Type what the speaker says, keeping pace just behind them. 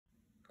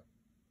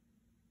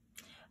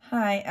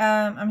Hi,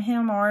 I'm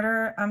Hannah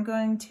Martar. I'm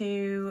going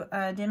to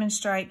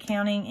demonstrate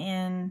counting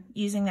in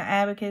using the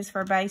Abacus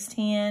for base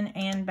 10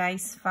 and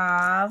base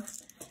 5.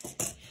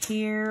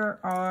 Here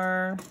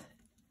are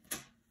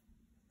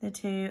the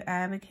two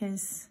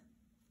abacuses.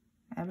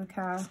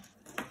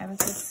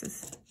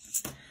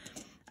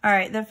 All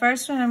right, the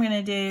first one I'm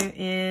going to do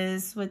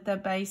is with the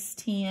base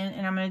 10,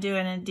 and I'm going to do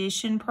an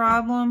addition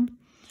problem.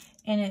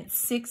 And it's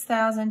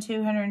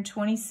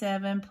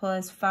 6,227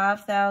 plus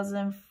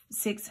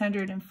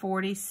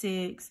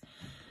 5,646.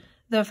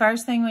 The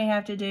first thing we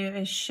have to do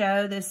is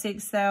show the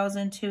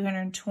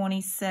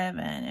 6,227.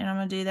 And I'm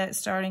going to do that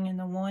starting in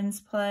the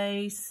ones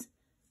place,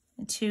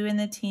 2 in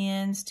the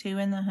tens, 2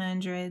 in the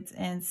hundreds,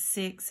 and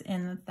 6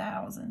 in the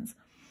thousands.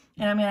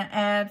 And I'm going to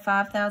add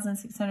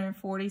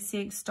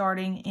 5,646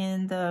 starting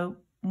in the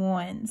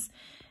ones.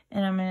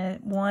 And I'm going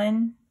to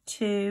 1,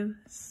 2,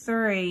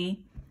 3.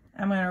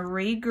 I'm going to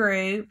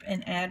regroup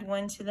and add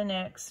 1 to the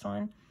next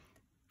one.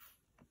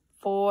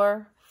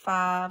 4,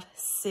 5,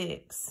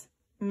 6.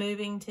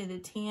 Moving to the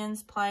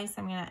tens place,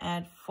 I'm going to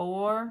add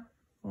 4.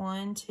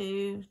 1,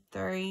 2,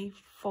 3,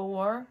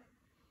 4.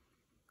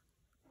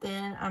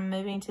 Then I'm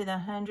moving to the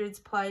hundreds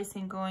place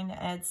and going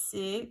to add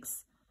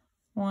 6.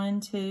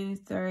 1, 2,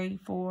 3,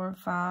 4,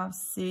 5,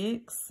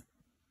 6.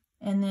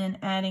 And then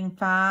adding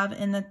 5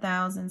 in the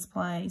thousands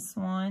place.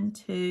 1,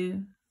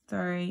 2,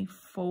 3,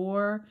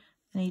 4.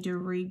 I need to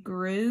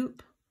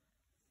regroup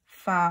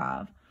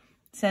 5.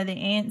 So the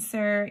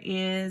answer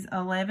is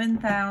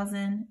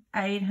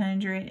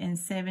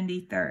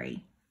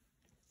 11,873.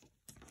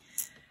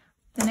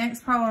 The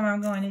next problem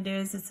I'm going to do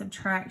is a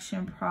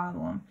subtraction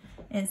problem.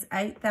 It's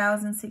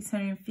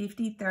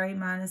 8,653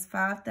 minus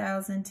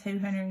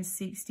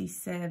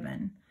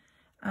 5,267.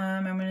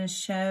 I'm going to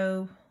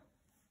show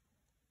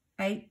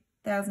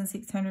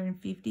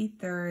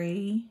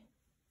 8,653.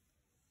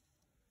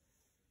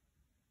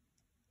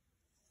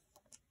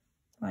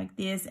 Like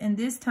this, and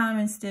this time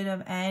instead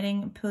of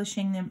adding,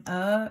 pushing them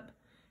up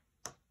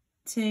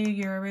to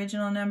your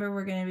original number,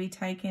 we're going to be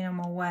taking them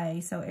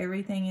away. So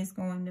everything is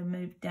going to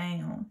move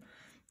down.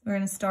 We're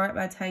going to start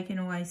by taking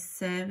away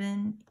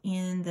 7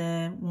 in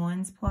the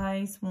ones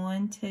place.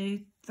 1,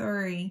 2,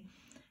 3.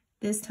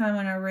 This time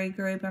when I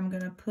regroup, I'm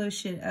going to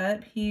push it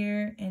up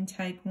here and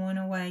take 1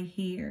 away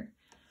here.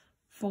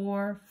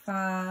 4,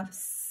 5,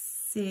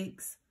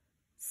 6,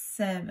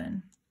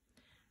 7.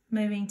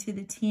 Moving to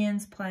the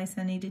tens place,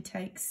 I need to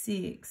take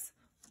 6.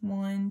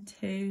 1,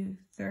 2,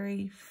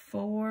 3,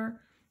 4.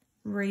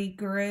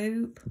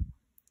 Regroup.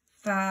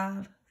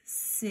 5,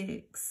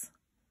 6.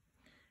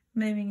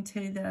 Moving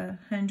to the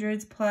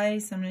hundreds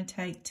place, I'm going to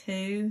take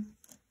 2.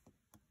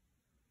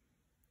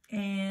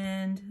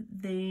 And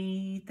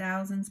the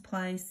thousands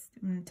place,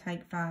 I'm going to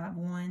take 5.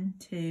 1,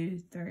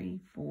 2, 3,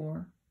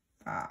 4,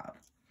 5.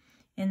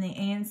 And the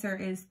answer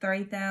is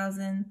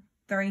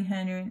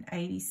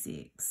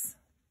 3,386.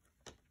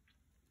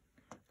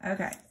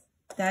 Okay,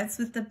 that's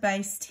with the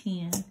base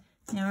 10.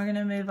 Now we're going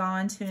to move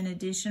on to an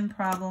addition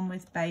problem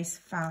with base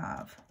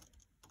 5.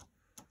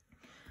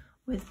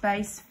 With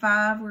base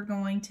 5, we're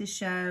going to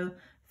show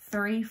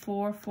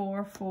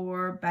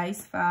 3,444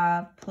 base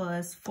 5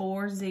 plus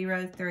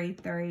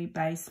 4,033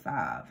 base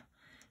 5.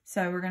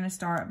 So we're going to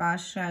start by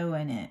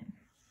showing it.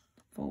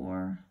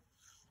 4,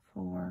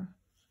 4,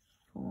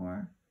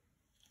 4,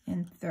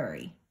 and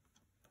 3.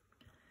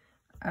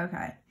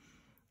 Okay,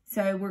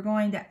 so we're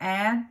going to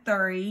add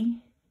 3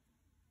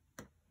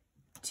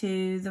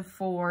 to the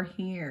 4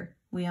 here.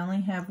 We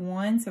only have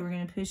 1, so we're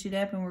going to push it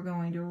up and we're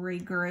going to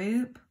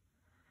regroup.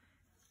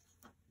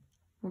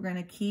 We're going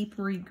to keep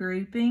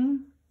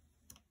regrouping.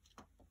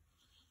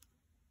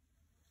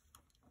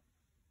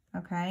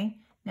 Okay,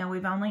 now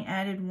we've only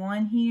added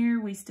 1 here.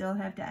 We still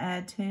have to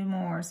add 2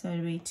 more, so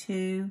it'll be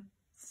 2,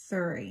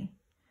 3.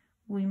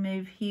 We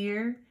move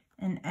here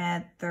and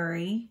add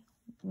 3.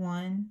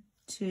 1,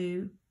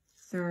 2,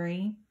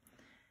 3.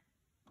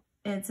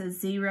 It's a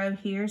 0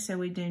 here, so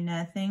we do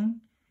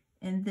nothing.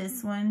 In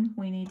this one,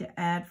 we need to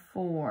add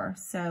 4.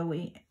 So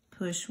we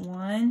push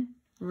 1,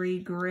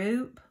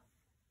 regroup,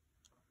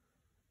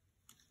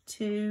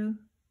 2,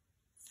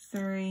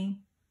 3,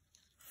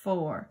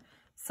 4.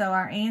 So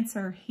our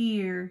answer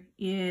here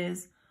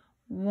is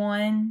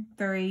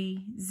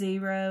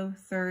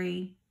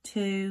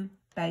 13032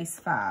 base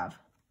 5.